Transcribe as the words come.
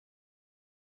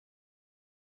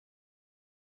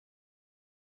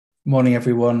Morning,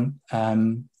 everyone.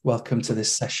 Welcome to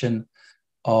this session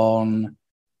on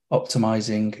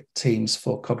optimizing teams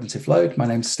for cognitive load. My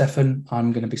name's Stefan.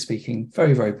 I'm going to be speaking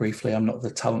very, very briefly. I'm not the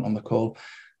talent on the call.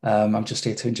 I'm just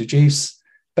here to introduce.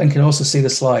 Ben can also see the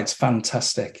slides.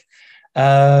 Fantastic.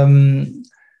 My name's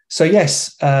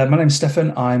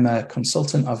Stefan. I'm a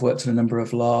consultant. I've worked in a number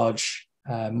of large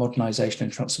modernization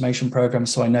and transformation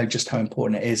programs, so I know just how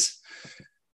important it is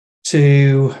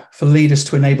for leaders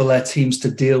to enable their teams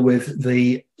to deal with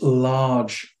the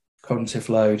large cognitive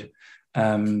load,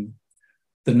 the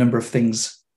number of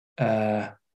things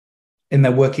in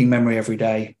their working memory every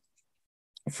day,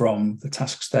 from the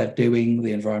tasks they're doing,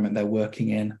 the environment they're working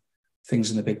in,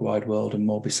 things in the big wide world, and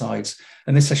more besides.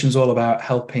 And this session is all about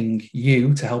helping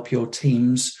you to help your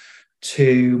teams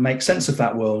to make sense of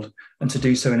that world and to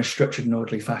do so in a structured and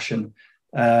orderly fashion.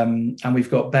 And we've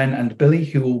got Ben and Billy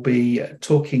who will be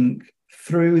talking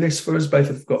through this for us. Both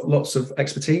have got lots of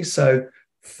expertise. So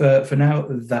for now,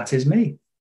 that is me.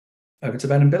 Over to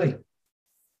Ben and Billy.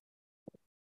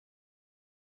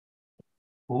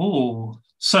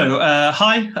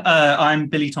 Hi, I'm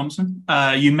Billy Thompson.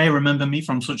 You may remember me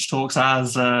from such talks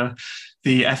as the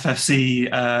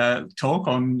FFC talk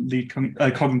on lead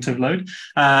cognitive load.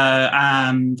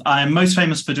 And I'm most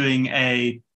famous for doing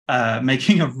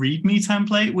making a README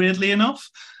template, weirdly enough.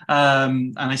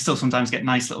 And I still sometimes get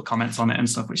nice little comments on it and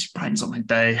stuff, which brightens up my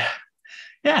day.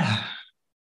 Yeah.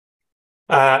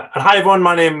 Hi everyone,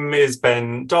 my name is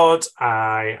Ben Dodd.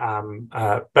 I am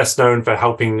best known for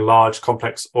helping large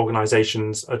complex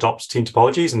organizations adopt team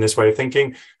topologies and this way of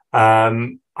thinking.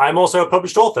 I'm also a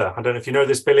published author. I don't know if you know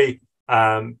this, Billy,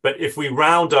 but if we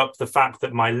round up the fact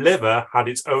that my liver had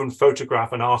its own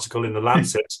photograph and article in the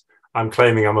Lancet, I'm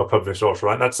claiming I'm a published author,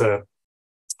 right? That's a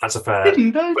fair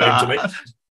claim to make.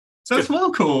 That's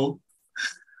well cool.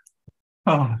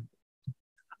 Oh,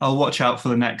 I'll watch out for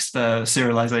the next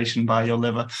serialization by your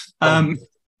liver.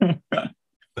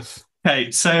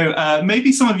 Okay, so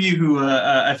maybe some of you who are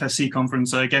at FFC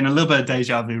conference are getting a little bit of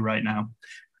deja vu right now.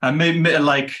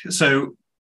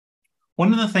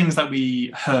 One of the things that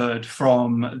we heard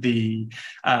from the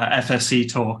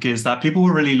FFC talk is that people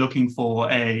were really looking for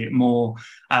a more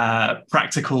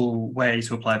practical way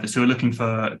to apply this. They were looking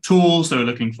for tools, they were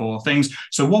looking for things.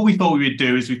 So what we thought we would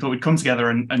do is we thought we'd come together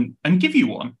and give you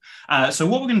one. So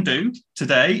what we're going to do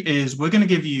today is we're going to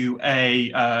give you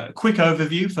a quick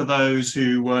overview for those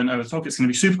who weren't over the talk. It's going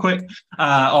to be super quick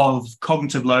of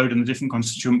cognitive load and the different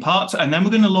constituent parts. And then we're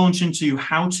going to launch into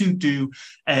how to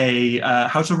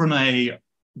run a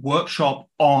workshop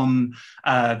on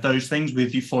those things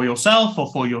with you for yourself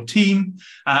or for your team.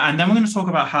 And then we're going to talk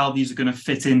about how these are going to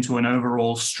fit into an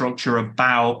overall structure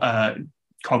about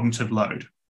cognitive load.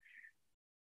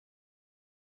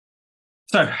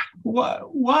 So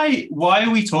why are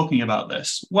we talking about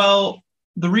this? Well,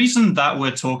 the reason that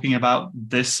we're talking about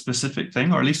this specific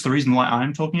thing, or at least the reason why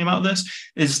I'm talking about this,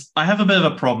 is I have a bit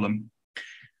of a problem.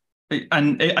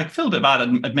 And I feel a bit bad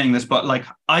admitting this, but like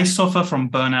I suffer from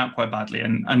burnout quite badly.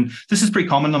 And this is pretty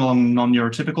common among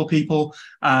non-neurotypical people.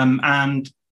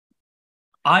 And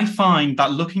I find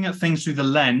that looking at things through the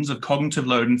lens of cognitive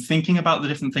load and thinking about the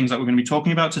different things that we're going to be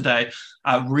talking about today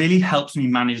really helps me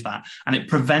manage that. And it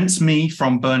prevents me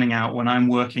from burning out when I'm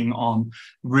working on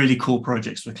really cool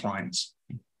projects with clients.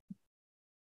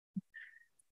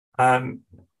 And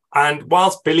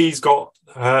whilst Billy's got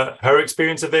her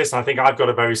experience of this, I think I've got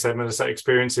a very similar set of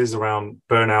experiences around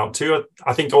burnout too.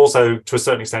 I think also to a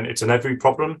certain extent, it's an everyone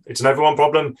problem.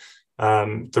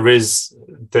 There is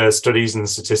the studies and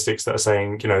statistics that are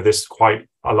saying, this quite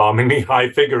alarmingly high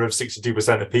figure of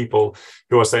 62% of people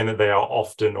who are saying that they are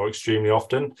often or extremely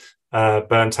often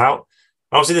burnt out.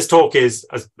 Obviously, this talk is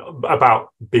about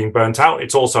being burnt out.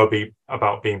 It's also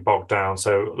about being bogged down.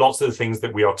 So lots of the things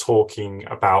that we are talking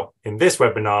about in this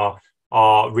webinar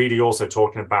are really also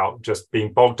talking about just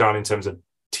being bogged down in terms of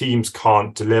teams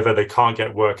can't deliver, they can't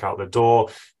get work out the door,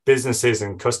 businesses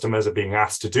and customers are being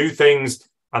asked to do things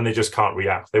and they just can't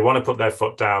react. They want to put their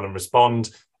foot down and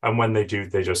respond, and when they do,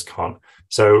 they just can't.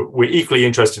 So we're equally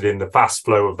interested in the fast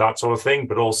flow of that sort of thing,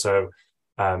 but also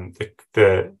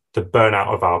the burnout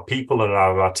of our people and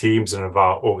of our teams and of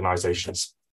our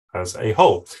organizations as a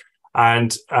whole.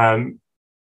 And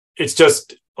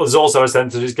there's also a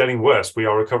sense that it's getting worse. We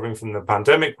are recovering from the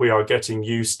pandemic. We are getting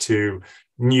used to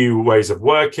new ways of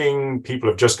working. People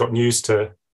have just gotten used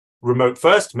to remote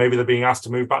first. Maybe they're being asked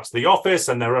to move back to the office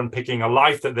and they're unpicking a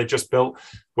life that they just built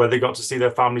where they got to see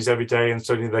their families every day and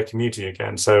suddenly they're commuting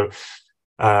again. So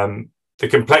the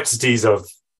complexities of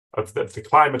the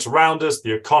climate around us,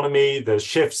 the economy, the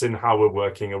shifts in how we're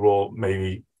working are all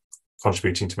maybe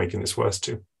contributing to making this worse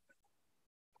too.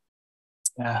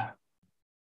 Yeah.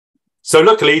 So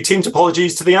luckily, Team Topology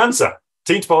is to the answer.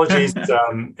 Team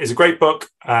Topology is a great book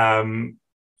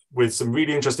with some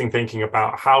really interesting thinking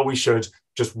about how we should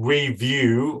just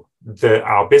review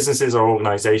our businesses, our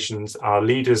organizations, our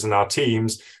leaders and our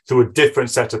teams through a different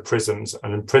set of prisms,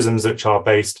 and prisms which are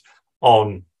based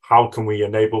on how can we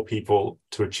enable people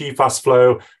to achieve fast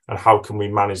flow and how can we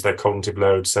manage their cognitive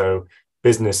load so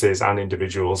businesses and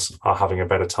individuals are having a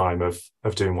better time of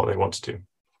doing what they want to do.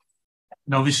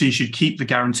 And obviously, you should keep the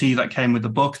guarantee that came with the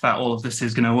book that all of this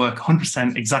is going to work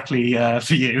 100% exactly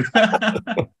for you.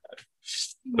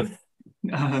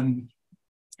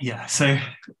 Yeah, so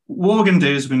what we're going to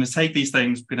do is we're going to take these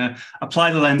things, we're going to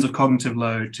apply the lens of cognitive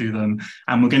load to them,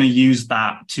 and we're going to use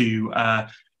that to,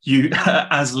 you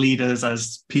as leaders,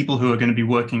 as people who are going to be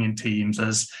working in teams,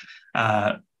 as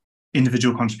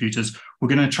individual contributors, we're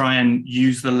going to try and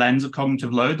use the lens of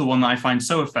cognitive load, the one that I find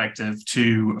so effective,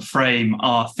 to frame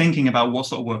our thinking about what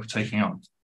sort of work we're taking on.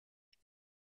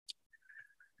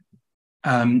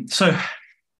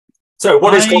 So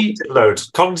what is cognitive load?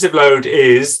 Cognitive load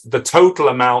is the total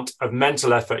amount of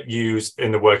mental effort used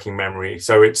in the working memory.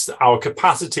 So it's our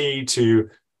capacity to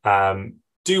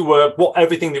do work,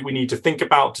 everything that we need to think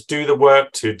about to do the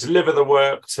work, to deliver the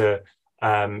work, to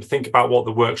think about what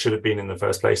the work should have been in the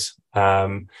first place.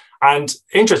 And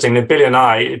interestingly, Billy and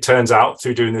I, it turns out,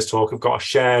 through doing this talk, have got a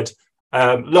shared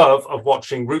love of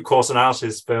watching root cause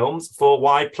analysis films for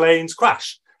why planes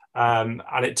crash. And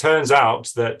it turns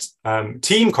out that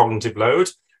team cognitive load,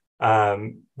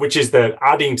 which is the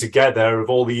adding together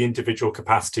of all the individual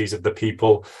capacities of the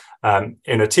people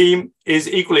in a team, is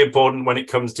equally important when it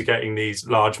comes to getting these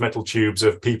large metal tubes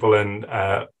of people and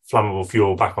flammable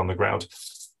fuel back on the ground.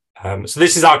 So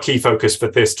this is our key focus for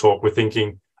this talk. We're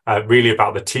thinking really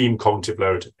about the team cognitive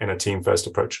load in a team-first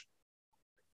approach.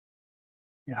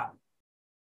 Yeah.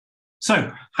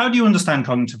 So how do you understand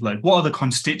cognitive load? What are the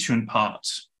constituent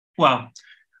parts? Well,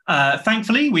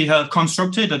 thankfully, we have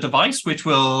constructed a device which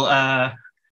will tell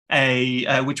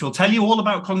you all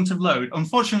about cognitive load.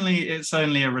 Unfortunately, it's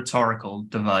only a rhetorical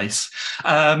device,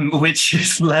 which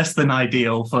is less than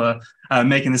ideal for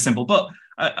making this simple, but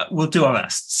we'll do our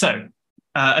best. So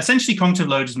essentially, cognitive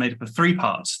load is made up of three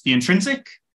parts: the intrinsic,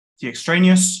 the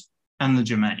extraneous, and the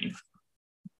germane.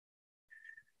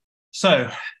 So,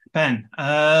 Ben,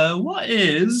 what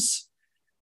is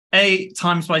 8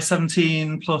 times by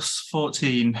 17 plus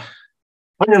 14?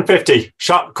 150.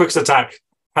 Sharp, quick attack.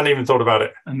 Hadn't even thought about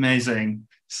it. Amazing.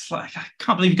 It's like, I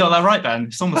can't believe you got that right, Ben.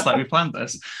 It's almost like we planned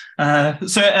this.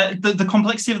 The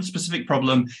complexity of the specific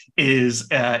problem is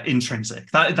intrinsic.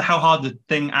 How hard the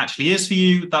thing actually is for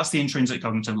you, that's the intrinsic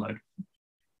cognitive load.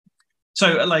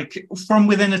 So, like, from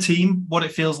within a team, what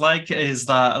it feels like is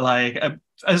that, like,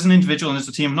 as an individual and as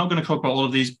a team, I'm not going to talk about all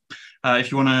of these.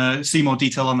 If you want to see more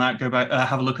detail on that, go back,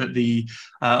 have a look at the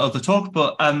other talk.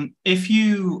 But if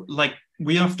you, like,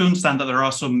 we have to understand that there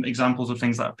are some examples of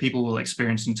things that people will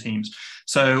experience in teams.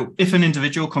 So if an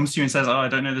individual comes to you and says, oh, I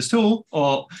don't know this tool,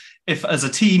 or if as a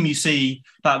team you see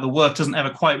that the work doesn't ever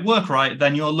quite work right,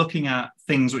 then you're looking at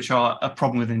things which are a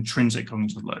problem with intrinsic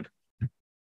cognitive load.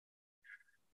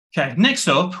 Okay, next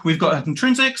up, we've got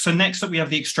intrinsic. So next up, we have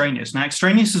the extraneous. Now,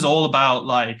 extraneous is all about,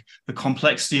 like, the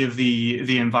complexity of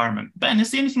the environment. Ben,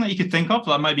 is there anything that you could think of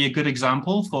that might be a good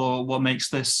example for what makes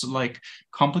this, like,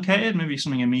 complicated? Maybe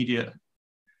something immediate.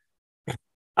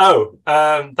 Oh,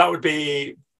 that would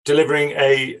be delivering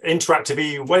a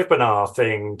interactive webinar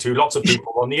thing to lots of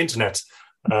people on the internet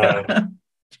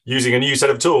using a new set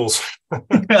of tools.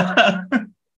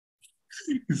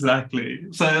 Exactly.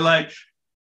 So, like,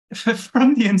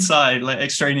 from the inside, like,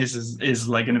 extraneous is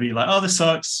like going to be like, oh, this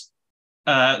sucks,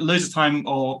 loads of time,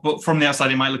 but from the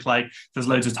outside it might look like there's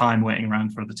loads of time waiting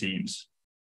around for the teams.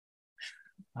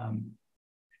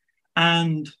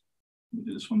 And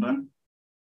this one done?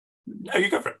 No, you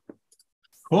go for it.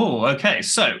 Cool. Okay,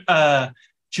 so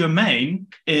germane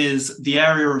is the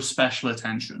area of special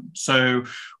attention. So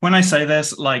when I say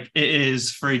this, like, it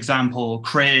is, for example,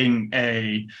 creating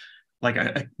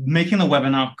making the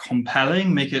webinar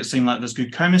compelling, make it seem like there's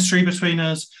good chemistry between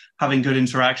us, having good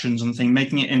interactions and things,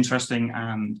 making it interesting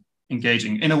and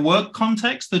engaging. In a work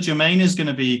context, the germane is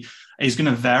going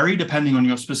to vary depending on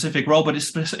your specific role, but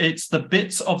it's the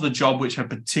bits of the job which are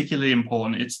particularly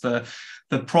important. It's the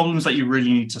problems that you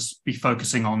really need to be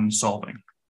focusing on solving.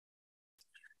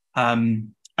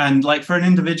 And, like, for an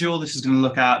individual, this is going to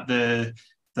look at the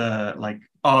like,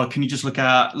 oh, can you just look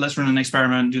at, let's run an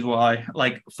experiment, do the why.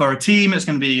 Like, for a team, it's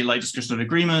going to be like discussion of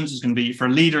agreements. It's going to be, for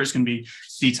a leader, it's going to be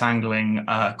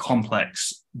detangling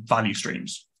complex value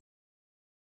streams.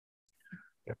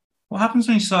 Yeah. What happens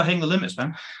when you start hitting the limits,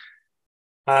 Ben?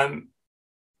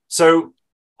 So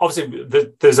obviously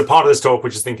there's a part of this talk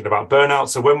which is thinking about burnout.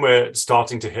 So when we're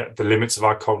starting to hit the limits of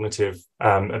our cognitive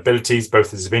abilities,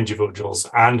 both as individuals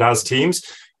and as teams,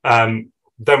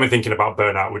 then we're thinking about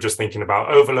burnout. We're just thinking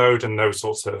about overload and those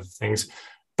sorts of things.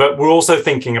 But we're also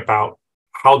thinking about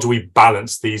how do we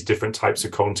balance these different types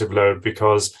of cognitive load,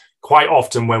 because quite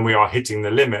often when we are hitting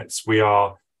the limits, we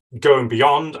are going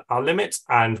beyond our limits,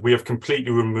 and we have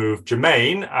completely removed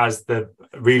Germain as the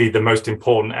most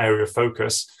important area of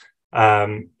focus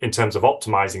in terms of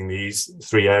optimizing these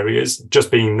three areas, just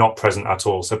being not present at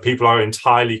all. So people are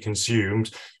entirely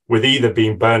consumed with either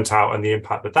being burnt out and the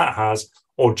impact that that has,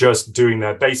 or just doing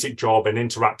their basic job and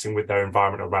interacting with their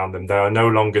environment around them. They are no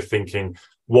longer thinking,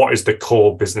 what is the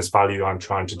core business value I'm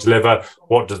trying to deliver?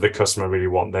 What does the customer really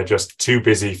want? They're just too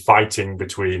busy fighting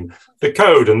between the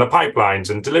code and the pipelines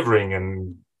and delivering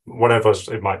and whatever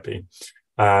it might be.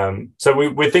 So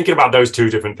we're thinking about those two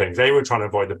different things. A, we're trying to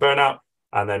avoid the burnout,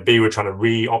 and then B, we're trying to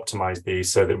re-optimize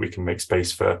these so that we can make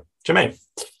space for Germain.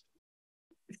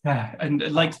 Yeah,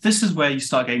 and like this is where you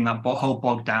start getting that whole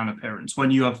bogged down appearance when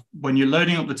you're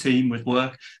loading up the team with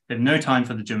work. They have no time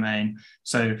for the Germain,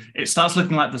 so it starts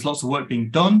looking like there's lots of work being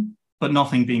done but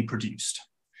nothing being produced.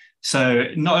 So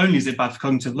not only is it bad for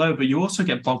cognitive load, but you also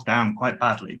get bogged down quite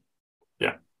badly.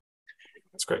 Yeah,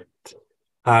 that's great.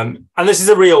 And this is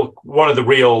one of the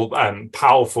real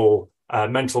powerful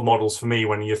mental models for me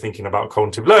when you're thinking about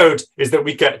cognitive load, is that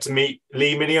we get to meet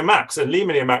Lee, Minnie, and Max. And Lee,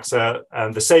 Minnie, and Max are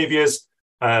the saviors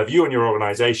of you and your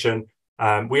organization.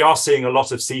 We are seeing a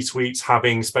lot of C-suites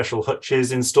having special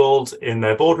hutches installed in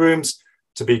their boardrooms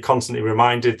to be constantly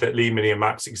reminded that Lee, Minnie, and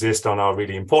Max exist and are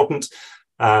really important.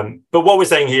 But what we're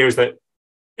saying here is that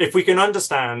if we can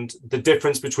understand the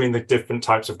difference between the different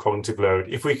types of cognitive load,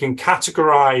 if we can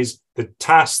categorize the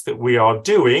tasks that we are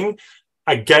doing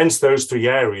against those three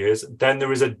areas, then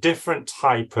there is a different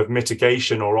type of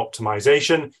mitigation or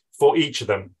optimization for each of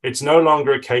them. It's no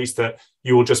longer a case that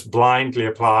you will just blindly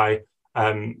apply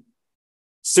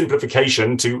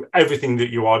simplification to everything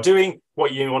that you are doing.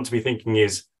 What you want to be thinking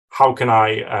is, how can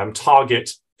I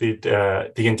target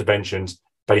the interventions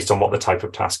based on what the type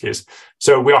of task is?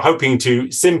 So we are hoping to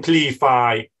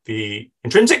simplify the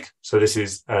intrinsic. So this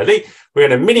is Lee. We're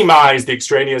going to minimize the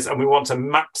extraneous, and we want to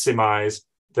maximize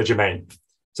the Germain.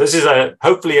 So this is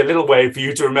hopefully a little way for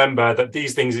you to remember that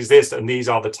these things exist, and these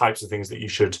are the types of things that you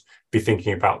should be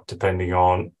thinking about depending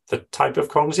on the type of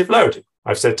cognitive load.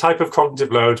 I've said type of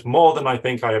cognitive load more than I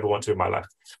think I ever want to in my life.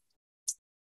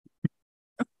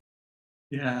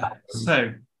 Yeah.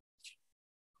 So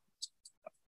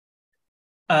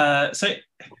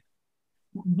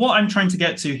what I'm trying to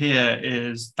get to here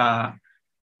is that,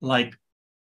 like,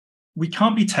 we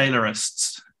can't be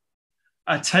Taylorists.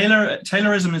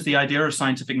 Taylorism is the idea of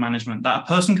scientific management, that a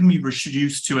person can be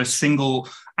reduced to a single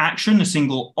action, a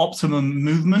single optimum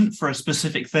movement for a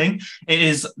specific thing. It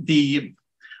is the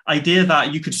idea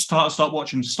that you could start a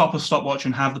stopwatch and stop a stopwatch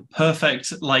and have the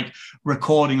perfect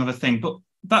recording of a thing. But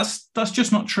that's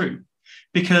just not true,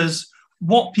 because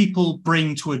what people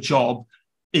bring to a job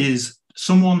is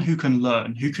someone who can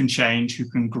learn, who can change, who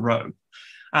can grow.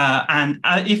 And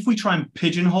if we try and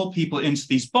pigeonhole people into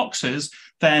these boxes,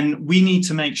 then we need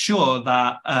to make sure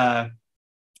that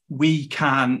we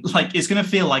can, it's going to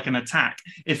feel like an attack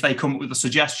if they come up with a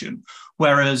suggestion.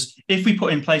 Whereas if we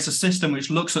put in place a system which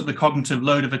looks at the cognitive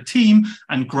load of a team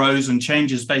and grows and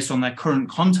changes based on their current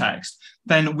context,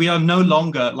 then we are no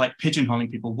longer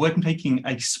pigeonholing people. We're taking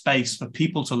a space for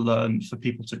people to learn, for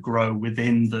people to grow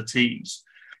within the teams.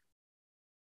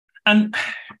 And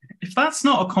if that's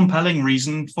not a compelling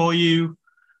reason for you,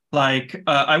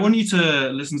 I want you to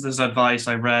listen to this advice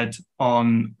I read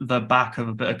on the back of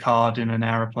a bit of card in an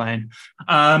aeroplane,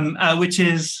 which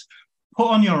is put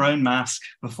on your own mask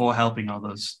before helping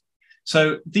others.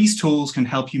 So these tools can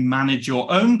help you manage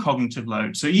your own cognitive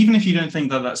load. So even if you don't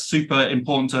think that that's super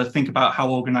important to think about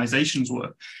how organizations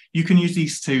work, you can use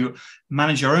these to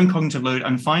manage your own cognitive load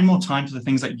and find more time for the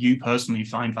things that you personally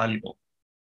find valuable.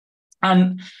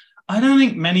 And I don't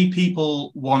think many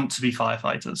people want to be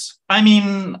firefighters. I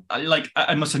mean,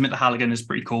 I must admit the Halligan is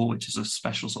pretty cool, which is a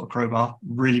special sort of crowbar.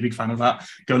 Really big fan of that.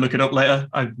 Go look it up later.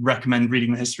 I recommend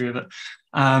reading the history of it.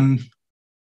 I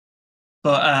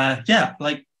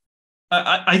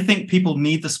think people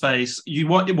need the space. You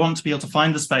want to be able to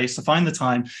find the space, to find the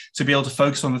time, to be able to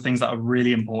focus on the things that are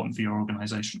really important for your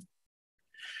organization.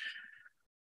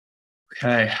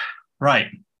 Okay, right.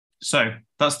 So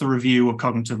that's the review of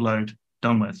cognitive load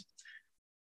done with.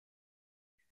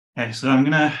 Okay, so I'm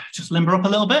going to just limber up a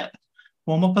little bit,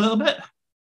 warm up a little bit.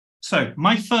 So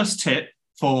my first tip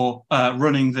for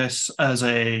running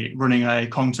a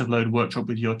cognitive load workshop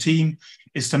with your team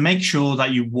is to make sure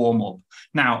that you warm up.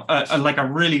 Now, like a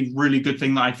really, really good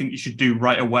thing that I think you should do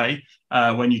right away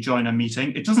when you join a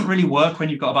meeting. It doesn't really work when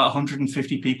you've got about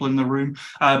 150 people in the room,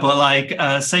 but like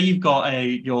say you've got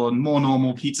your more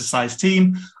normal pizza-sized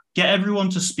team, get everyone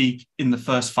to speak in the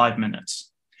first 5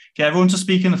 minutes. Get everyone to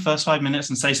speak in the first 5 minutes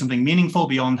and say something meaningful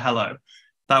beyond hello.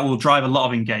 That will drive a lot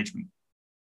of engagement.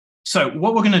 So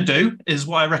what we're going to do is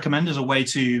what I recommend as a way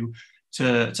to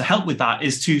help with that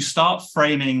is to start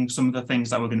framing some of the things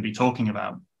that we're going to be talking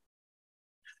about.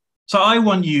 So I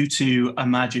want you to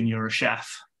imagine you're a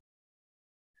chef.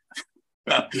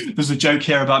 There's a joke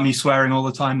here about me swearing all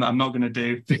the time that I'm not going to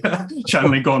do.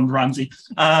 Channeling Gordon Ramsay.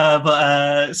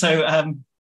 But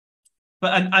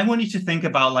I want you to think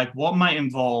about like what might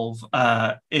involve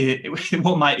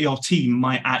what your team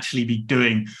might actually be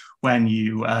doing when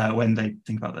they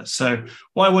think about this. So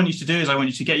what I want you to do is I want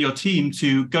you to get your team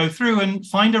to go through and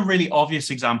find a really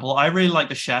obvious example. I really like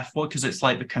the chef one because it's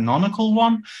like the canonical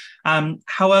one.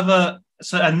 However,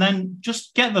 and then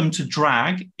just get them to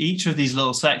drag each of these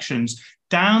little sections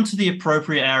down to the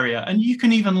appropriate area. And you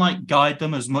can even like guide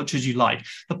them as much as you like.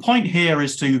 The point here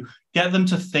is to get them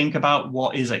to think about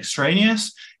what is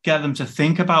extraneous, get them to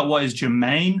think about what is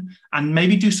germane, and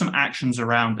maybe do some actions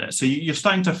around it. So you're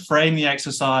starting to frame the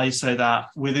exercise so that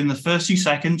within the first few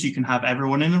seconds, you can have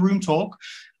everyone in the room talk,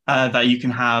 that you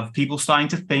can have people starting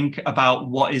to think about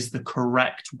what is the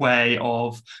correct way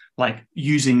of like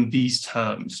using these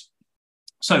terms.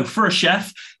 So for a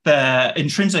chef, the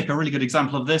intrinsic, a really good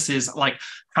example of this is like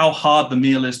how hard the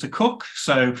meal is to cook.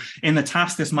 So in the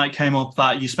task, this might come up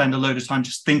that you spend a load of time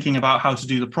just thinking about how to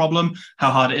do the problem, how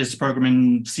hard it is to program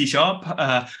in C#,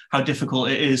 how difficult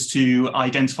it is to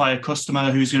identify a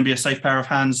customer who's going to be a safe pair of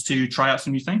hands to try out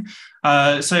some new thing.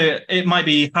 So it might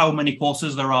be how many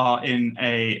courses there are in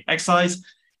a exercise.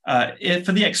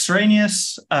 For the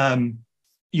extraneous,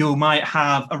 you might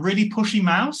have a really pushy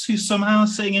mouse who's somehow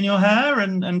sitting in your hair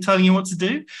and telling you what to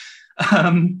do.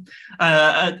 And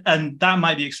that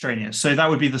might be extraneous. So that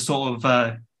would be the sort of,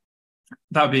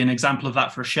 that would be an example of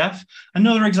that for a chef.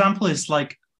 Another example is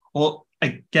like, well,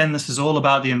 again, this is all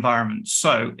about the environment.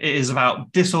 So it is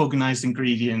about disorganized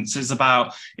ingredients. It's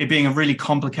about it being really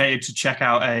complicated to check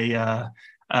out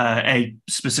a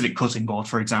specific cutting board,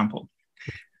 for example.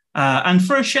 And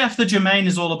for a chef, the germane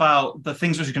is all about the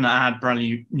things which are going to add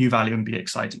brand new value and be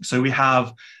exciting. So we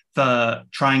have the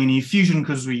trying a new fusion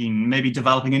cuisine, maybe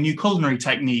developing a new culinary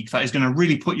technique that is going to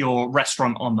really put your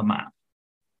restaurant on the map.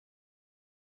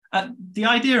 The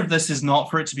idea of this is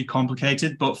not for it to be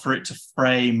complicated, but for it to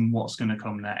frame what's going to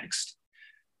come next.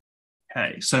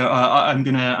 Okay, so I'm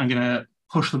gonna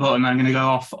push the button. I'm gonna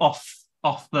go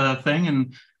off the thing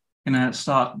and gonna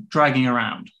start dragging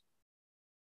around.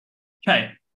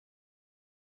 Okay.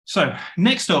 So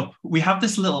next up, we have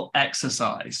this little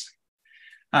exercise.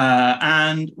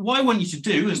 And what I want you to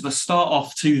do as the start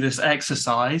off to this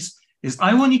exercise is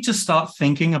I want you to start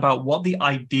thinking about what the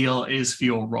ideal is for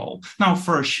your role. Now,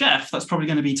 for a chef, that's probably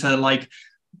going to be to like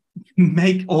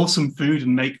make awesome food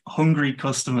and make hungry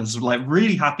customers like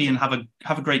really happy and have a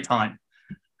great time.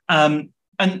 And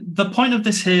the point of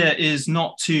this here is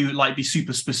not to like be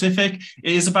super specific.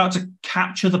 It is about to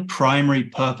capture the primary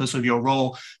purpose of your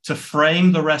role, to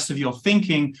frame the rest of your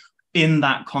thinking in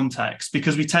that context,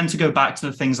 because we tend to go back to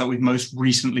the things that we've most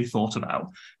recently thought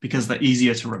about because they're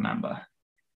easier to remember.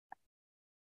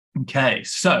 Okay,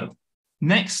 so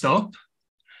next up,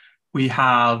 we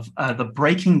have the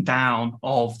breaking down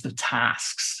of the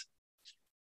tasks.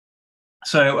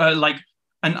 So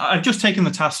and I've just taken the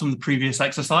tasks from the previous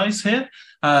exercise here.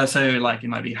 So like it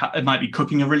might be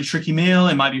cooking a really tricky meal.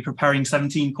 It might be preparing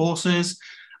 17 courses.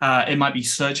 It might be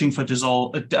searching for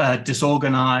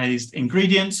disorganized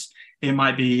ingredients. It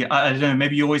might be, I don't know,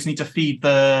 maybe you always need to feed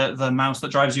the mouse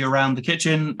that drives you around the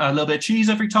kitchen a little bit of cheese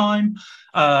every time.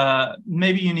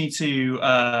 Maybe you need to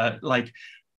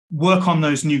work on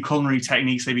those new culinary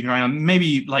techniques they've been going on.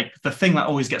 Maybe like the thing that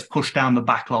always gets pushed down the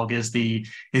backlog is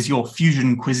your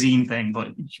fusion cuisine thing, but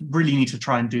you really need to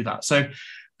try and do that. So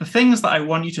the things that I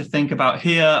want you to think about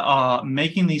here are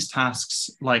making these tasks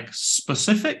like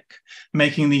specific,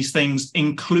 making these things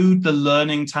include the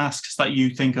learning tasks that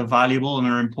you think are valuable and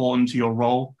are important to your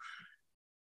role.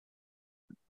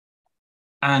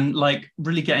 And like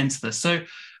really get into this. So,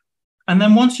 and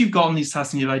then once you've gotten these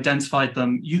tasks and you've identified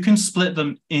them, you can split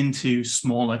them into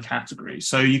smaller categories.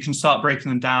 So you can start breaking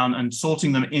them down and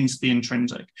sorting them into the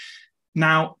intrinsic.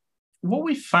 Now, what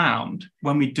we found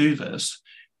when we do this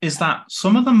is that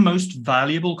some of the most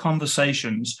valuable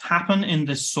conversations happen in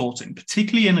this sorting,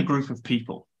 particularly in a group of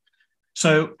people.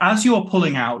 So as you're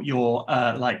pulling out your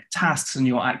like tasks and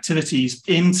your activities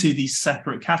into these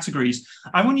separate categories,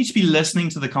 I want you to be listening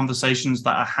to the conversations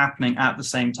that are happening at the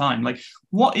same time. Like,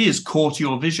 what is core to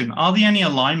your vision? Are there any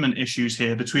alignment issues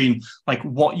here between like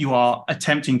what you are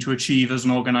attempting to achieve as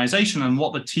an organization and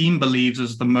what the team believes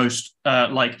is the most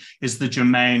like is the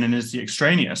germane and is the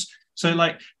extraneous? So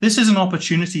like this is an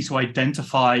opportunity to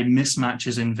identify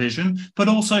mismatches in vision, but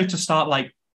also to start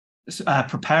like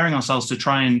preparing ourselves to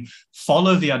try and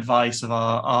follow the advice of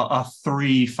our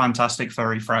three fantastic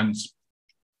furry friends.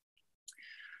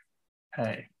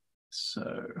 Okay,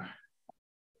 so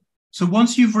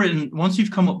once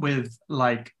you've come up with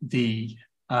like the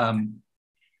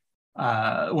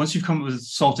once you've come up with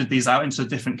sorted these out into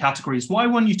different categories, what I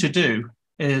want you to do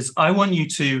is I want you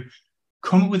to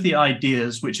come up with the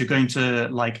ideas which are going to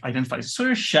like identify.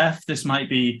 So a chef, this might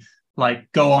be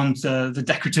like go on to the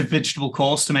decorative vegetable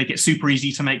course to make it super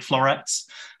easy to make florets.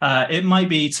 It might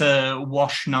be to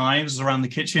wash knives around the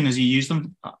kitchen as you use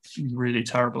them. I'm really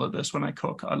terrible at this when I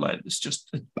cook. It's just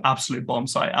an absolute bomb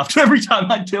site after every time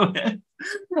I do it.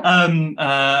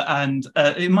 And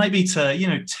it might be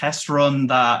to, test run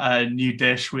that new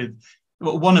dish with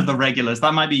one of the regulars.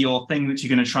 That might be your thing that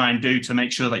you're going to try and do to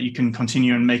make sure that you can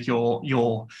continue and make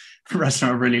your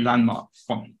restaurant a really landmark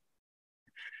one.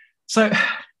 So,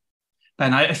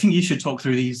 Ben, I think you should talk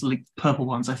through these purple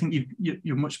ones. I think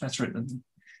you're much better at them. Do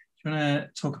you want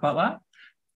to talk about that?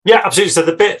 Yeah, absolutely. So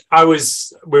the bit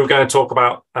we were going to talk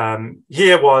about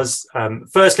here was,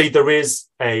 firstly, there is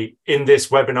in this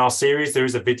webinar series, there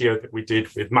is a video that we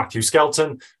did with Matthew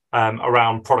Skelton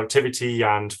around productivity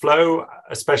and flow,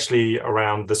 especially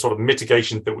around the sort of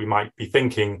mitigation that we might be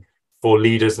thinking for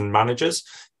leaders and managers.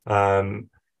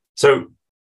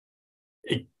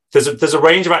 There's a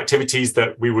range of activities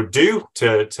that we would do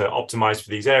to optimize for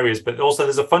these areas, but also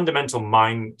there's a fundamental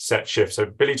mindset shift. So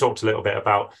Billy talked a little bit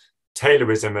about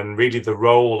Taylorism and really the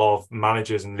role of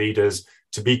managers and leaders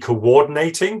to be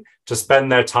coordinating, to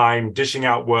spend their time dishing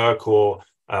out work or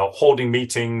holding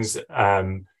meetings,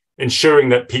 ensuring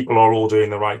that people are all doing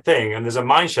the right thing. And there's a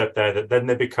mind shift there that then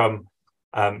they become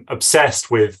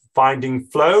obsessed with finding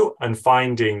flow and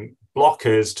finding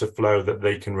blockers to flow that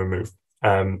they can remove.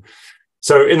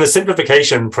 So in the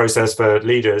simplification process for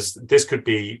leaders, this could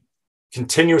be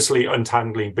continuously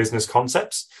untangling business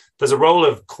concepts. There's a role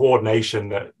of coordination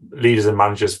that leaders and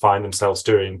managers find themselves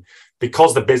doing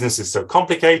because the business is so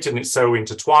complicated and it's so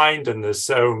intertwined and there's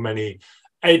so many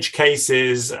edge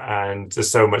cases and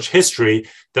there's so much history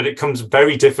that it becomes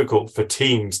very difficult for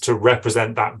teams to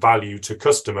represent that value to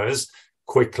customers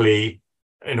quickly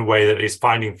in a way that is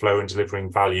finding flow and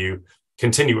delivering value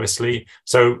continuously.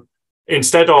 So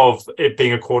instead of it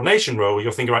being a coordination role,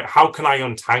 you're thinking, right, how can I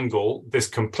untangle this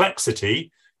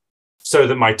complexity so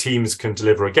that my teams can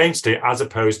deliver against it, as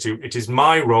opposed to it is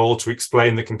my role to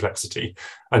explain the complexity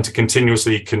and to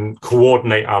continuously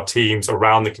coordinate our teams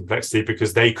around the complexity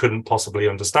because they couldn't possibly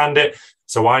understand it.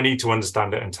 So I need to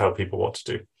understand it and tell people what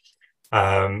to do.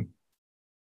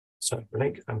 So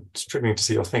Blake, I'm struggling to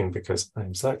see your thing because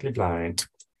I'm slightly blind.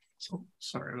 So,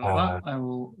 sorry about that. I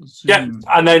will zoom. Yeah,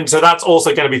 and then so that's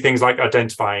also going to be things like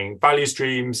identifying value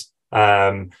streams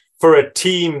for a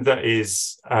team that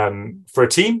is for a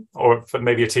team, or for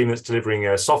maybe a team that's delivering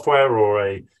a software or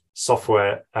a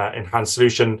software enhanced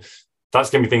solution.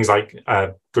 That's going to be things like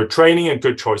good training and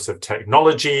good choice of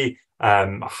technology,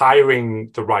 hiring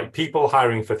the right people,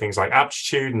 hiring for things like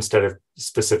aptitude instead of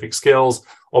specific skills,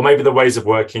 or maybe the ways of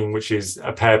working, which is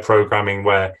a pair programming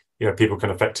where people can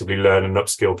effectively learn and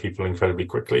upskill people incredibly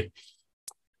quickly.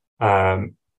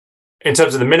 In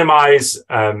terms of the minimize,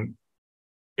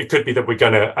 it could be that we're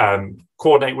going to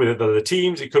coordinate with other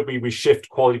teams. It could be we shift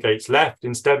quality gates left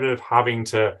instead of having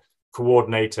to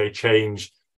coordinate a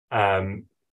change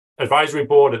advisory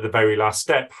board at the very last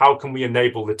step. How can we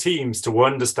enable the teams to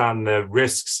understand the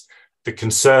risks, the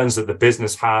concerns that the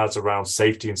business has around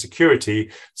safety and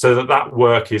security, so that that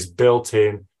work is built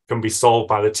in, can be solved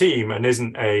by the team, and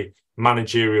isn't a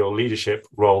managerial leadership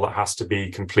role that has to be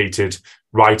completed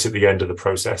right at the end of the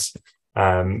process.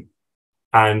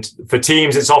 And for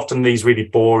teams, it's often these really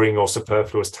boring or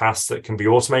superfluous tasks that can be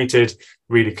automated.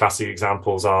 Really classic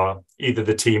examples are either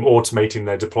the team automating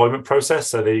their deployment process,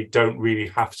 so they don't really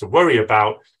have to worry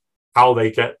about how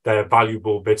they get their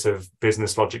valuable bit of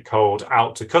business logic code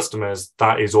out to customers.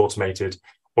 That is automated.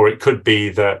 Or it could be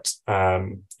that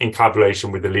in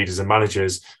collaboration with the leaders and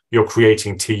managers, you're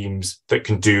creating teams that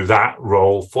can do that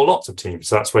role for lots of teams.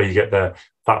 So that's where you get the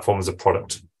platform as a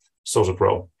product sort of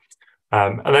role.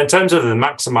 And then in terms of the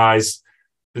maximize,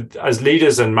 as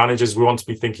leaders and managers, we want to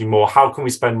be thinking more, how can we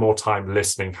spend more time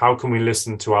listening? How can we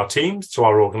listen to our teams, to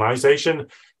our organization?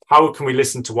 how can we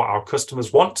listen to what our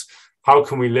customers want? How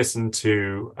can we listen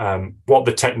to what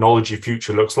the technology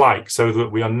future looks like so that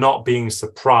we are not being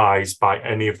surprised by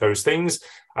any of those things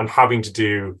and having to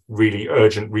do really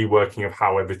urgent reworking of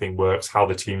how everything works, how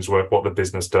the teams work, what the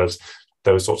business does,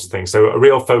 those sorts of things. So a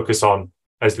real focus on,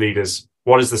 as leaders,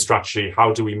 what is the strategy?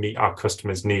 How do we meet our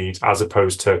customers' needs as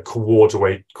opposed to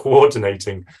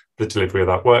coordinating the delivery of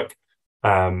that work?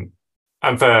 And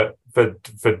for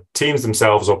teams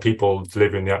themselves or people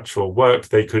delivering the actual work,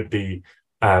 they could be,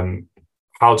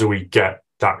 how do we get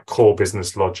that core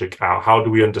business logic out? How do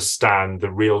we understand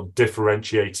the real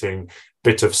differentiating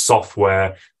bit of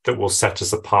software that will set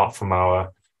us apart from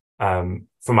our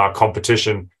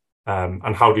competition?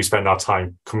 And how do we spend our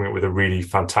time coming up with a really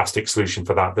fantastic solution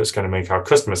for that that's going to make our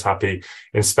customers happy,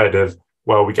 instead of,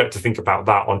 well, we get to think about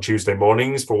that on Tuesday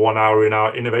mornings for 1 hour in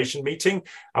our innovation meeting,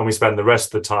 and we spend the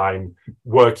rest of the time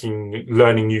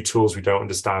learning new tools we don't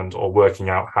understand, or working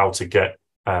out how to get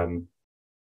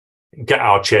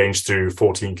our change through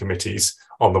 14 committees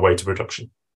on the way to production.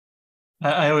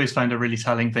 I always find a really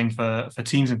telling thing for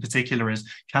teams in particular is,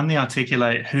 can they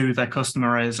articulate who their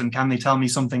customer is, and can they tell me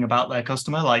something about their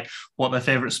customer, like what their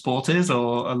favorite sport is,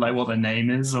 or like what their name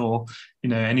is, or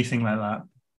anything like that.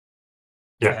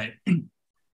 Yeah. Okay.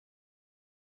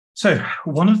 So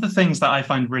one of the things that I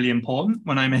find really important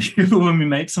when we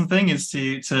make something is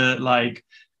to like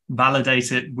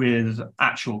validate it with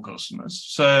actual customers.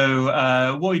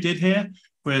 So what we did here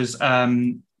was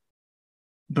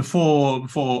before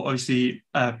obviously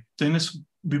doing this,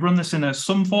 we run this in a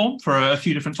sum form for a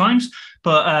few different times,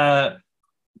 but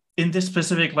in this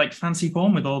specific like fancy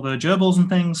form with all the gerbils and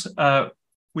things,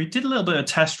 we did a little bit of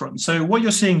test run. So what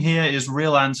you're seeing here is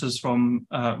real answers from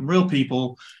real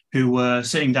people who were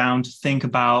sitting down to think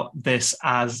about this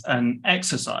as an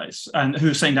exercise, and who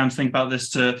were sitting down to think about this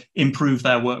to improve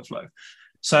their workflow.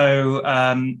 So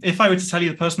if I were to tell you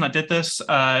the person that did this,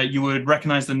 you would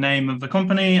recognize the name of the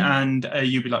company, and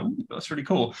you'd be like, ooh, that's really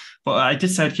cool. But I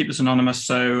did say I'd keep this anonymous.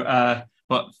 So,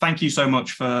 but thank you so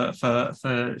much for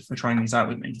trying these out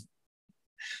with me.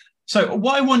 So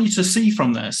what I want you to see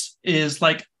from this is,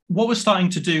 like, what we're starting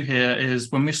to do here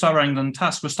is, when we start writing down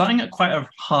tasks, we're starting at quite a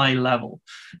high level.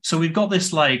 So we've got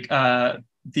this, like,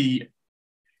 the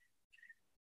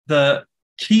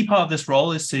key part of this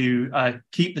role is to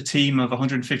keep the team of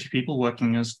 150 people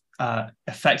working as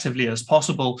effectively as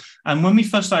possible. And when we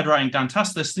first started writing down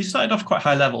task lists, these started off quite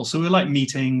high level. So we were like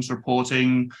meetings,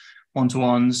 reporting,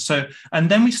 one-to-ones. So, and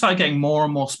then we started getting more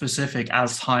and more specific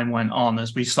as time went on,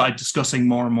 as we started discussing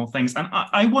more and more things. And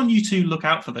I want you to look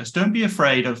out for this. Don't be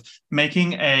afraid of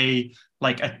making a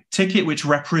ticket which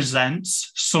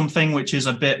represents something which is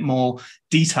a bit more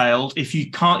detailed. If you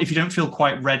don't feel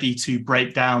quite ready to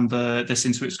break down this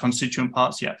into its constituent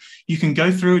parts yet, you can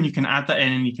go through and you can add that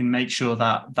in, and you can make sure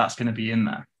that that's going to be in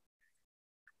there.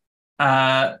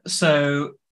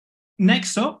 So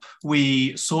next up,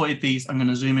 we sorted these. I'm going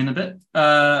to zoom in a bit.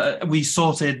 We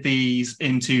sorted these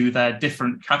into their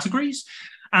different categories.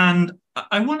 And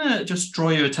I want to just draw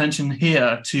your attention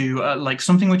here to like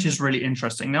something which is really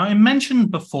interesting. Now, I mentioned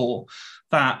before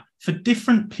that for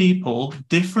different people,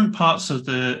 different parts of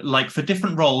for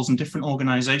different roles and different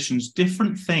organizations,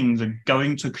 different things are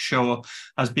going to show up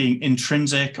as being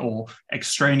intrinsic or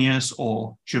extraneous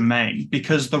or germane,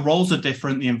 because the roles are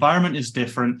different, the environment is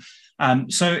different.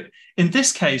 So in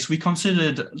this case, we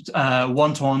considered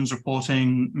one-to-ones,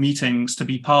 reporting, meetings to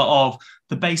be part of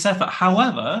the base effort.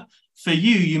 However, for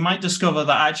you might discover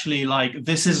that actually, like,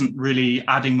 this isn't really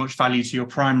adding much value to your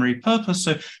primary purpose.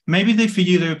 So maybe for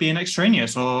you, they would be an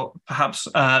extraneous, or perhaps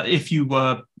if you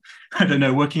were, I don't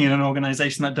know, working in an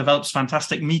organization that develops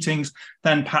fantastic meetings,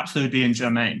 then perhaps they would be in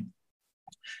germane.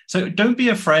 So don't be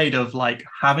afraid of like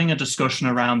having a discussion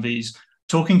around these,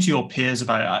 talking to your peers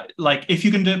about it. Like, if you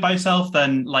can do it by yourself,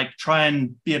 then like try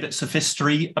and be a bit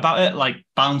sophisticated about it, like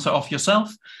bounce it off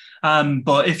yourself.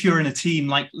 But if you're in a team,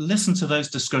 like, listen to those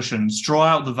discussions, draw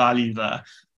out the value there,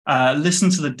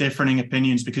 listen to the differing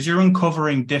opinions, because you're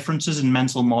uncovering differences in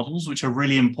mental models, which are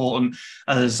really important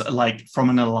as like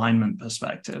from an alignment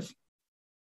perspective.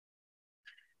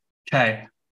 Okay.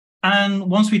 And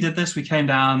once we did this, we came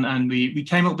down and we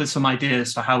came up with some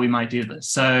ideas for how we might do this.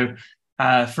 So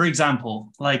for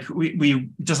example, like we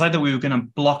decided that we were going to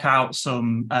block out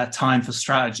some time for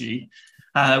strategy.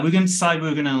 We're going to decide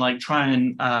we're going to like try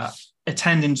and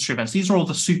attend industry events. These are all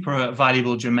the super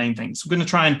valuable germane things. We're going to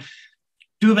try and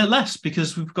do a bit less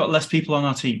because we've got less people on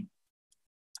our team.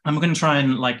 And we're going to try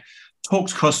and like talk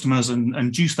to customers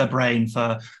and juice their brain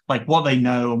for like what they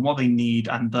know and what they need,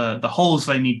 and the holes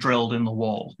they need drilled in the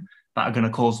wall that are going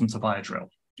to cause them to buy a drill.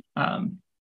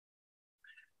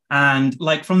 And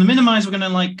like from the minimize, we're going to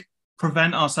like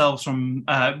prevent ourselves from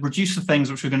reduce the things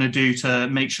which we're going to do to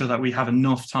make sure that we have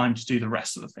enough time to do the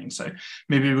rest of the things. So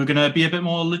maybe we're going to be a bit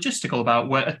more logistical about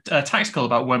tactical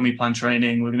about when we plan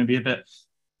training. We're going to be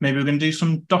maybe we're going to do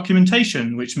some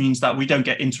documentation, which means that we don't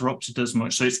get interrupted as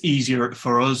much. So it's easier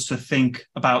for us to think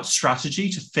about strategy,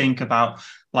 to think about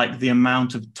like the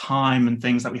amount of time and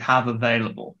things that we have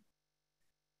available.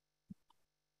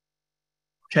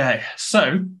 Okay,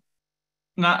 so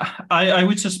now I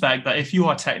would suspect that if you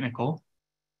are technical,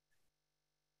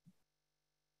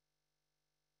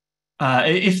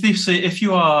 if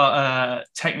you are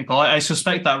technical, I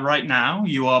suspect that right now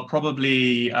you are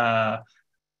probably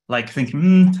like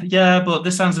thinking, yeah, but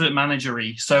this sounds a bit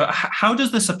managery. So how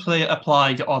does this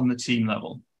apply on the team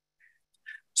level?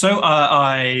 So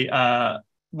I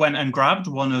went and grabbed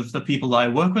one of the people that I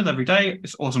work with every day,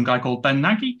 this awesome guy called Ben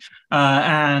Nagy,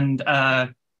 and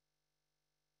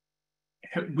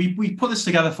we put this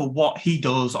together for what he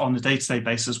does on a day-to-day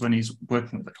basis when he's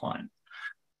working with a client.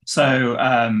 So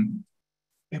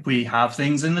we have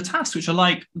things in the tasks which are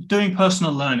like doing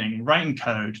personal learning, writing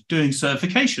code, doing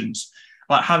certifications,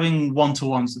 like having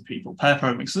one-to-ones with people, pair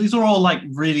programming. So these are all like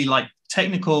really like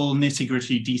technical,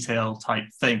 nitty-gritty detail type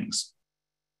things.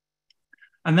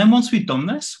 And then once we've done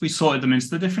this, we sorted them into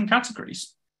the different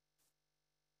categories.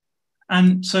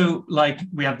 And so like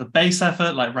we have the base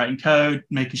effort, like writing code,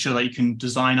 making sure that you can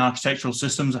design architectural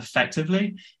systems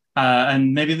effectively,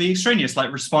 and maybe the extraneous,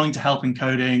 like responding to help in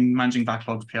coding, managing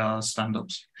backlogs, PRs,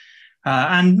 stand-ups,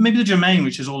 and maybe the domain,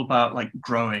 which is all about like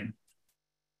growing,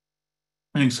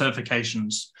 doing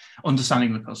certifications,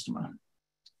 understanding the customer.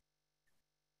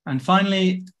 And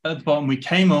finally, at the bottom, we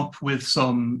came up with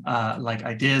some like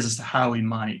ideas as to how we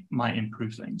might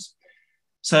improve things.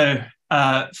 So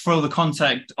for the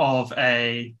context of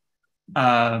a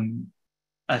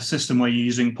system where you're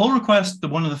using pull requests,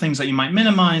 one of the things that you might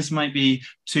minimize might be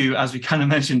to, as we kind of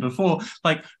mentioned before,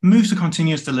 like move to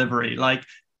continuous delivery. Like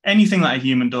anything that a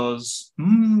human does,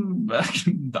 I'm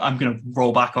going to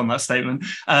roll back on that statement,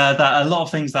 that a lot of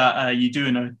things that you do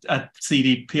in a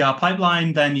CD PR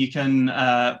pipeline, then you can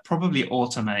probably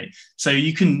automate. So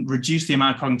you can reduce the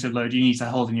amount of cognitive load you need to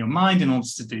hold in your mind in order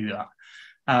to do that.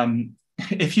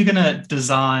 If you're going to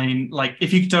design, like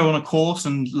if you go on a course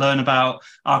and learn about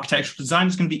architectural design,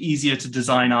 it's going to be easier to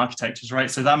design architectures,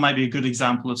 right? So that might be a good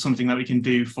example of something that we can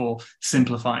do for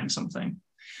simplifying something.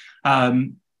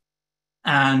 And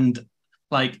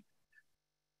like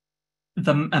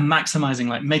maximizing,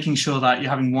 like making sure that you're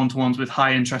having one-to-ones with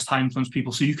high interest, high influence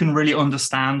people, so you can really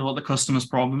understand what the customer's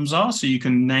problems are, so you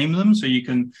can name them, so you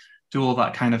can do all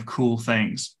that kind of cool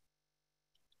things.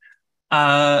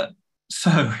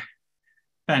 So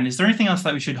Ben, is there anything else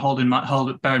that we should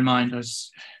bear in mind as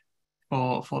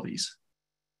for these?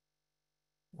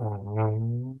 I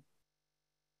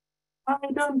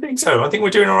don't think so. I think we're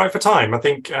doing all right for time. I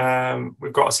think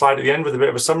we've got a slide at the end with a bit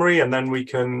of a summary, and then we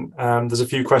can, there's a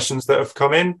few questions that have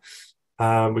come in.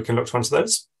 We can look to answer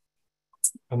those.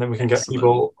 And then we can get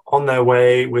people on their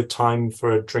way with time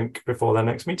for a drink before their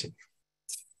next meeting,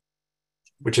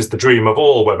 which is the dream of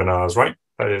all webinars, right?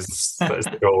 That is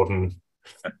the golden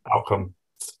outcome.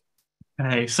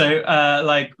 Okay, so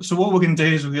so what we're going to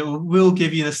do is we'll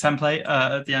give you this template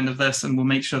at the end of this, and we'll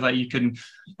make sure that you can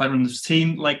run this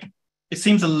team. Like, it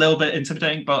seems a little bit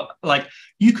intimidating, but like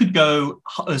you could go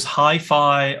as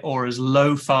hi-fi or as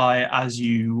lo-fi as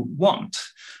you want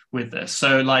with this.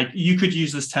 So like you could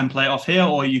use this template off here,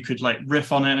 or you could like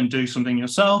riff on it and do something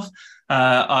yourself.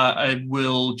 I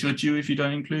will judge you if you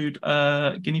don't include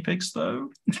guinea pigs,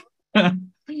 though.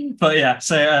 But yeah,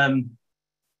 so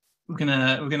we're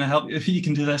gonna help you if you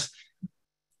can do this.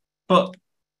 But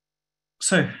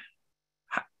so,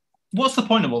 what's the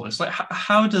point of all this? Like,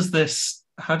 how does this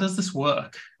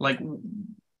work? Like,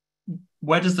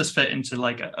 where does this fit into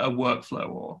like a workflow,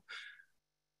 or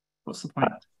what's the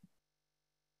point?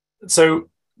 So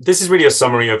this is really a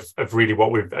summary of really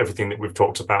everything that we've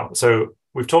talked about. So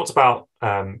we've talked about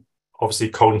obviously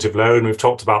cognitive load, and we've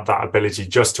talked about that ability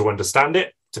just to understand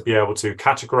it, to be able to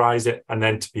categorize it, and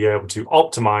then to be able to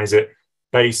optimize it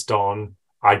based on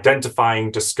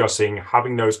identifying, discussing,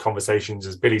 having those conversations.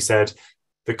 As Billy said,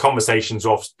 the conversation's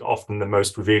often the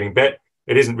most revealing bit.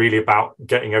 It isn't really about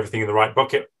getting everything in the right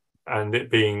bucket and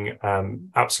it being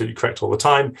absolutely correct all the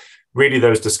time. Really,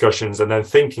 those discussions and then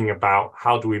thinking about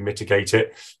how do we mitigate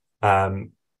it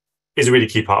is a really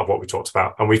key part of what we talked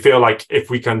about. And we feel like if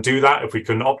we can do that, if we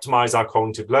can optimize our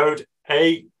cognitive load,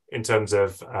 in terms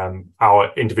of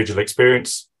our individual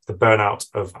experience, the burnout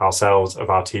of ourselves, of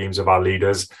our teams, of our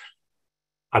leaders,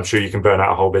 I'm sure you can burn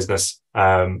out a whole business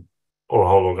or a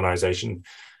whole organization.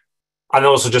 And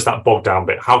also just that bogged down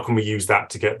bit. How can we use that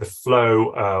to get the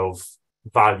flow of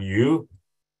value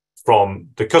from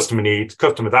the customer need,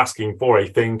 customers asking for a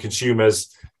thing,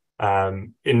 consumers,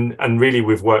 and really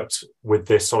we've worked with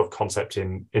this sort of concept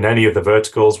in any of the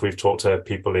verticals. We've talked to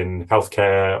people in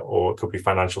healthcare, or it could be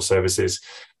financial services,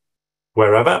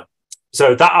 wherever.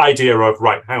 So that idea of,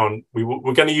 right, hang on,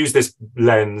 we're going to use this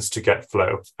lens to get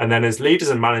flow. And then as leaders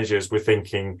and managers, we're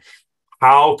thinking,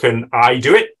 how can I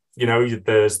do it? You know,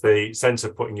 there's the sense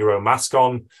of putting your own mask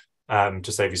on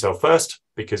to save yourself first,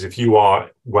 because if you are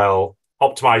well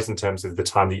optimized in terms of the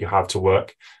time that you have to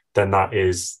work, then that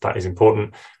is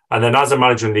important. And then as a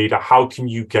manager and leader, how can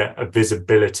you get a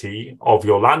visibility of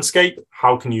your landscape?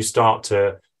 How can you start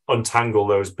to untangle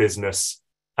those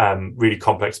really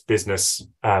complex business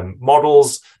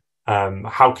models?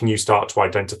 How can you start to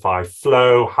identify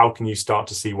flow? How can you start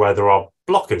to see where there are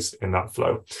blockers in that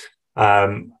flow?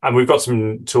 And we've got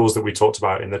some tools that we talked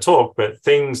about in the talk, but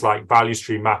things like value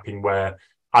stream mapping, where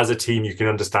as a team you can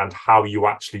understand how you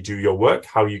actually do your work,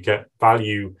 how you get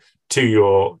value to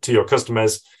your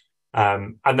customers,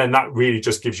 and then that really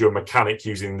just gives you a mechanic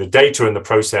using the data and the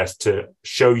process to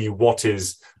show you what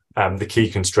is the key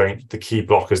constraint, the key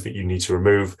blockers that you need to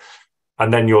remove,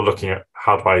 and then you're looking at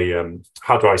how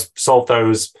do I solve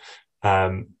those.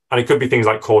 And it could be things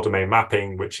like core domain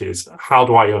mapping, which is how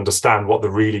do I understand what the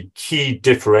really key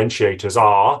differentiators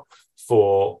are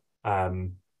for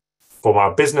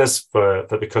our business, for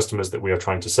the customers that we are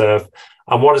trying to serve,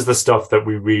 and what is the stuff that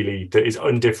is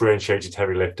undifferentiated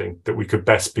heavy lifting that we could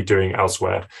best be doing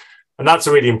elsewhere. And that's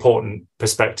a really important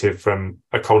perspective from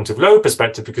a cognitive load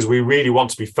perspective, because we really want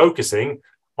to be focusing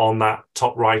on that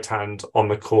top right hand on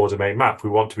the core domain map. We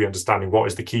want to be understanding what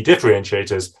is the key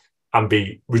differentiators and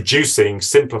be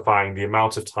simplifying the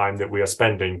amount of time that we are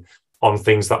spending on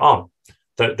things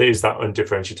that is that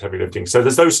undifferentiated heavy lifting. So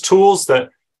there's those tools that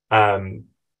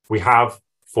we have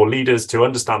for leaders to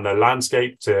understand their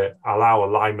landscape, to allow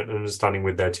alignment and understanding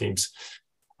with their teams.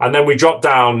 And then we drop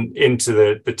down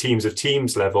into the teams of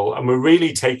teams level, and we're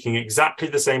really taking exactly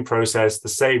the same process, the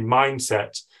same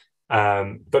mindset,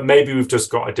 but maybe we've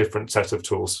just got a different set of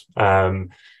tools.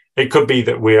 It could be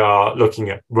that we are looking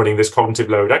at running this cognitive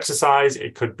load exercise.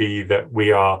 It could be that we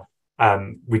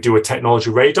do a technology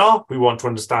radar. We want to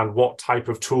understand what type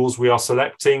of tools we are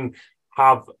selecting.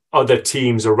 Have other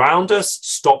teams around us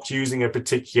stopped using a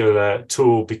particular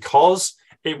tool because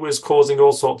it was causing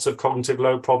all sorts of cognitive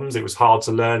load problems? It was hard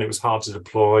to learn. It was hard to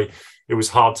deploy. It was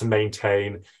hard to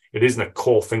maintain. It isn't a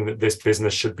core thing that this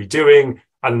business should be doing.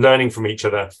 And learning from each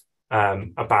other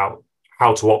about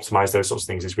how to optimize those sorts of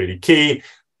things is really key.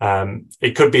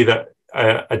 It could be that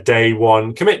a day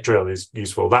one commit drill is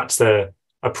useful. That's the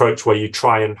approach where you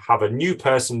try and have a new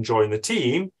person join the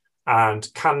team, and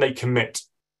can they commit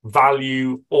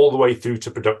value all the way through to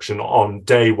production on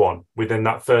day one within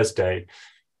that first day.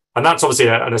 And that's obviously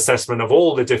an assessment of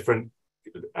all the different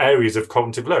areas of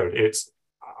cognitive load. It's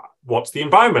what's the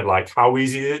environment like? How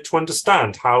easy is it to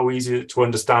understand? How easy is it to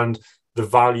understand the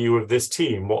value of this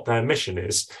team, what their mission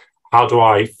is? How do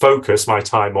I focus my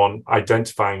time on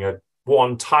identifying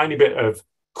one tiny bit of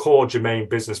core germane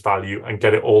business value and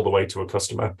get it all the way to a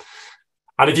customer?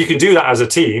 And if you can do that as a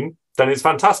team, then it's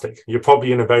fantastic. You're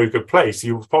probably in a very good place.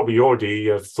 You've probably already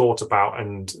have thought about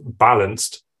and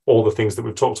balanced all the things that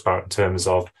we've talked about in terms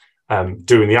of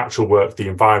doing the actual work, the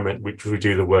environment which we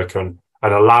do the work on,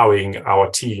 and allowing our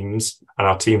teams and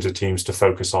our teams of teams to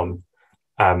focus on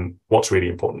what's really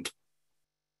important.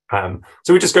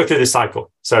 So we just go through this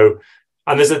cycle. So,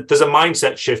 and there's a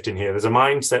mindset shift in here. There's a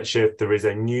mindset shift. There is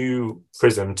a new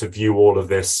prism to view all of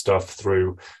this stuff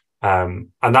through. And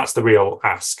that's the real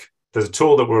ask. There's a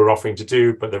tool that we're offering to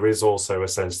do, but there is also a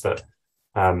sense that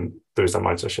there is a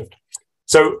mindset shift.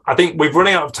 So I think we're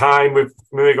running out of time. We've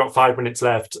only got 5 minutes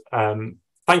left.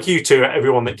 Thank you to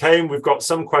everyone that came. We've got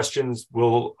some questions.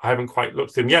 I haven't quite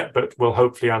looked at them yet, but we'll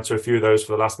hopefully answer a few of those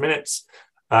for the last minutes.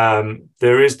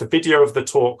 There is the video of the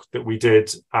talk that we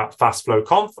did at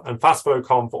FastFlowConf, and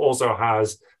FastFlowConf also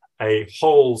has a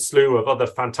whole slew of other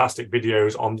fantastic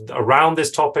videos around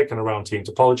this topic and around team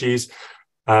topologies.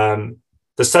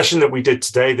 The session that we did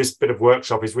today, this bit of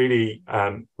workshop, is really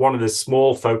one of the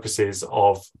small focuses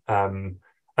of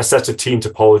a set of team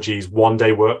topologies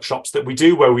one-day workshops that we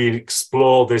do, where we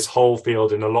explore this whole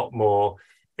field in a lot more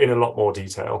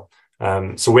detail.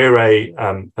 So we're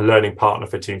a learning partner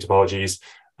for team topologies,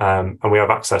 and we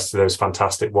have access to those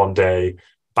fantastic one-day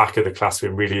back of the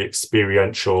classroom, really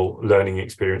experiential learning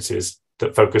experiences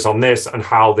that focus on this and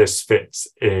how this fits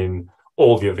in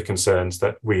all the other concerns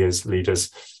that we as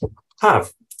leaders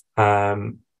have.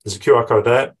 There's a QR code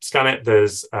there, scan it.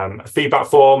 There's a feedback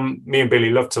form. Me and Billy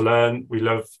love to learn. We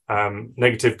love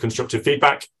negative, constructive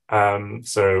feedback.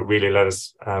 So really let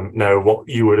us know what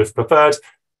you would have preferred.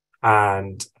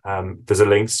 And there's a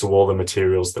link to all the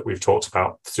materials that we've talked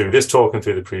about through this talk and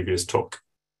through the previous talk.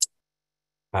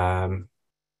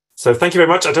 So thank you very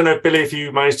much. I don't know, Billy, if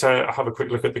you managed to have a quick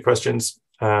look at the questions.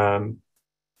 Should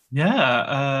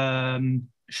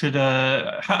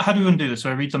how do we want to do this? So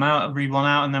I read one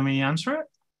out, and then we answer it?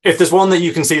 If there's one that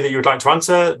you can see that you would like to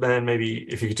answer, then maybe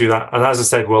if you could do that. And as I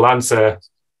said, we'll answer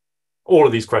all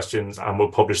of these questions and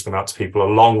we'll publish them out to people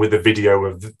along with the video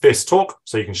of this talk,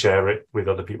 so you can share it with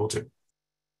other people too.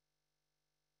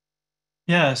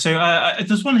 Yeah, so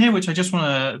there's one here which we just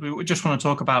want to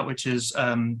talk about, which is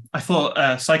I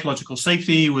thought psychological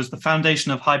safety was the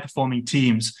foundation of high-performing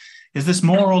teams. Is this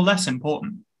more or less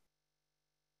important?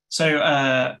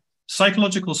 So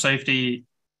psychological safety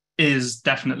is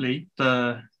definitely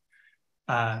the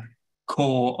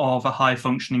core of a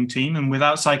high-functioning team, and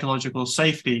without psychological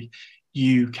safety,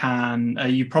 you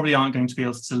probably aren't going to be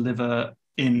able to deliver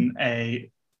in a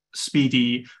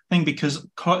speedy thing, because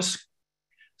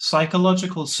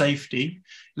psychological safety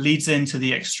leads into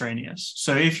the extraneous.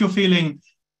 So if you're feeling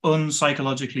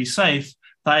unpsychologically safe,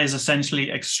 that is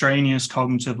essentially extraneous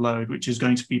cognitive load, which is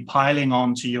going to be piling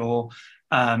onto your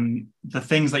the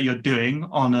things that you're doing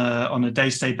on a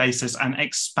day-to-day basis and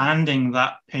expanding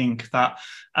that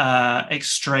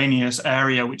extraneous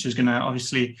area, which is going to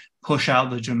obviously push out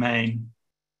the germane.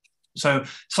 So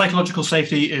psychological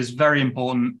safety is very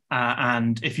important,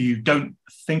 and if you don't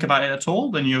think about it at all,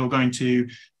 then you're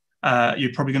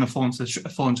probably going to fall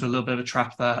into a little bit of a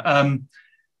trap there.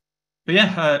 But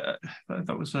yeah,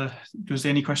 was there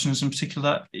any questions in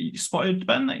particular that you spotted,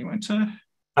 Ben, that you went to?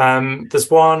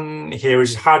 There's one here, which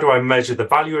is, how do I measure the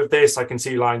value of this? I can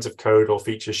see lines of code or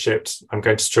features shipped. I'm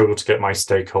going to struggle to get my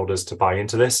stakeholders to buy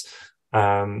into this.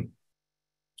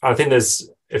 I think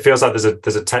it feels like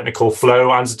there's a technical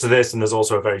flow answer to this, and there's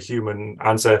also a very human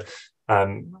answer.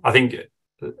 I think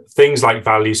things like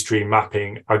value stream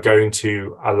mapping are going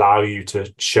to allow you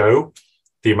to show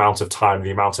the amount of time,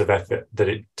 the amount of effort that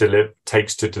it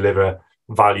takes to deliver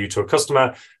value to a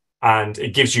customer, and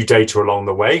it gives you data along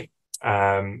the way.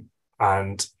 And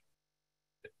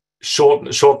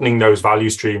shortening those value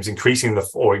streams, increasing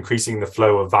the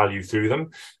flow of value through them,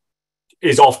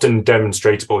 is often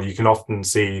demonstratable. You can often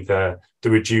see the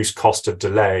reduced cost of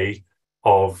delay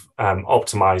of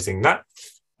optimizing that.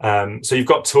 So you've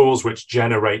got tools which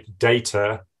generate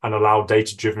data and allow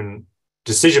data-driven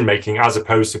decision making, as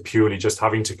opposed to purely just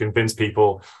having to convince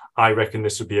people, I reckon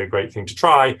this would be a great thing to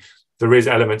try. There is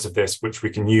elements of this which we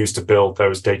can use to build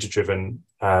those data-driven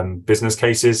business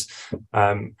cases.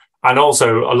 And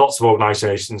also, lots of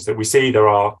organizations that we see, there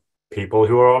are people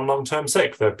who are on long-term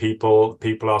sick. There are people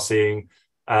are seeing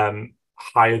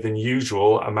higher than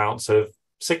usual amounts of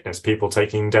sickness, people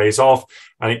taking days off.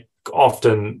 And it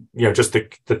often, just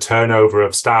the turnover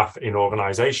of staff in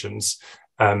organizations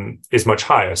is much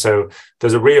higher. So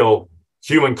there's a real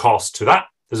human cost to that.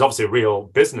 There's obviously a real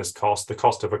business cost. The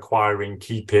cost of acquiring,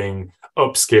 keeping,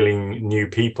 upskilling new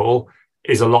people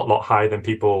is a lot higher than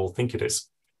people think it is.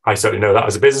 I certainly know that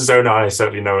as a business owner. I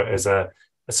certainly know it as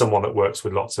someone that works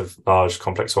with lots of large,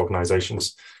 complex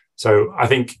organizations. So I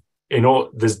think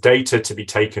there's data to be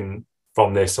taken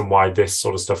from this, and why this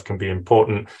sort of stuff can be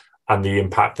important, and the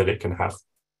impact that it can have.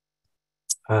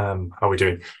 How are we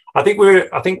doing? I think we're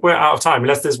out of time,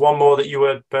 unless there's one more that you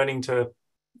were burning that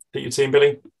you'd seen,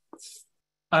 Billy.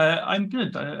 I'm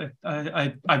good.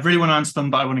 I really want to answer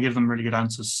them, but I want to give them really good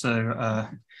answers. So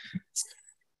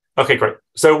okay, great.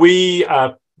 So we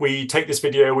take this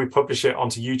video, we publish it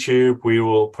onto YouTube, we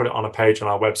will put it on a page on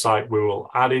our website, we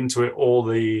will add into it all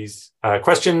these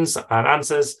questions and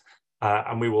answers,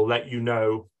 and we will let you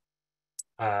know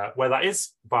where that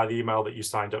is by the email that you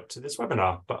signed up to this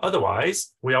webinar. But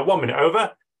otherwise, we are 1 minute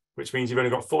over, which means you've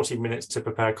only got 14 minutes to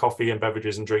prepare coffee and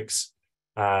beverages and drinks,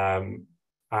 and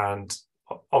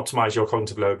optimize your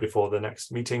cognitive load before the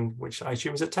next meeting, which I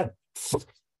assume is at 10.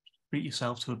 Treat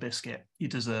yourself to a biscuit. You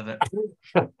deserve it.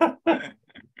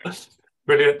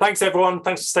 Brilliant. Thanks, everyone.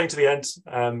 Thanks for staying to the end.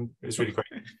 It was really great.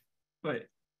 Right.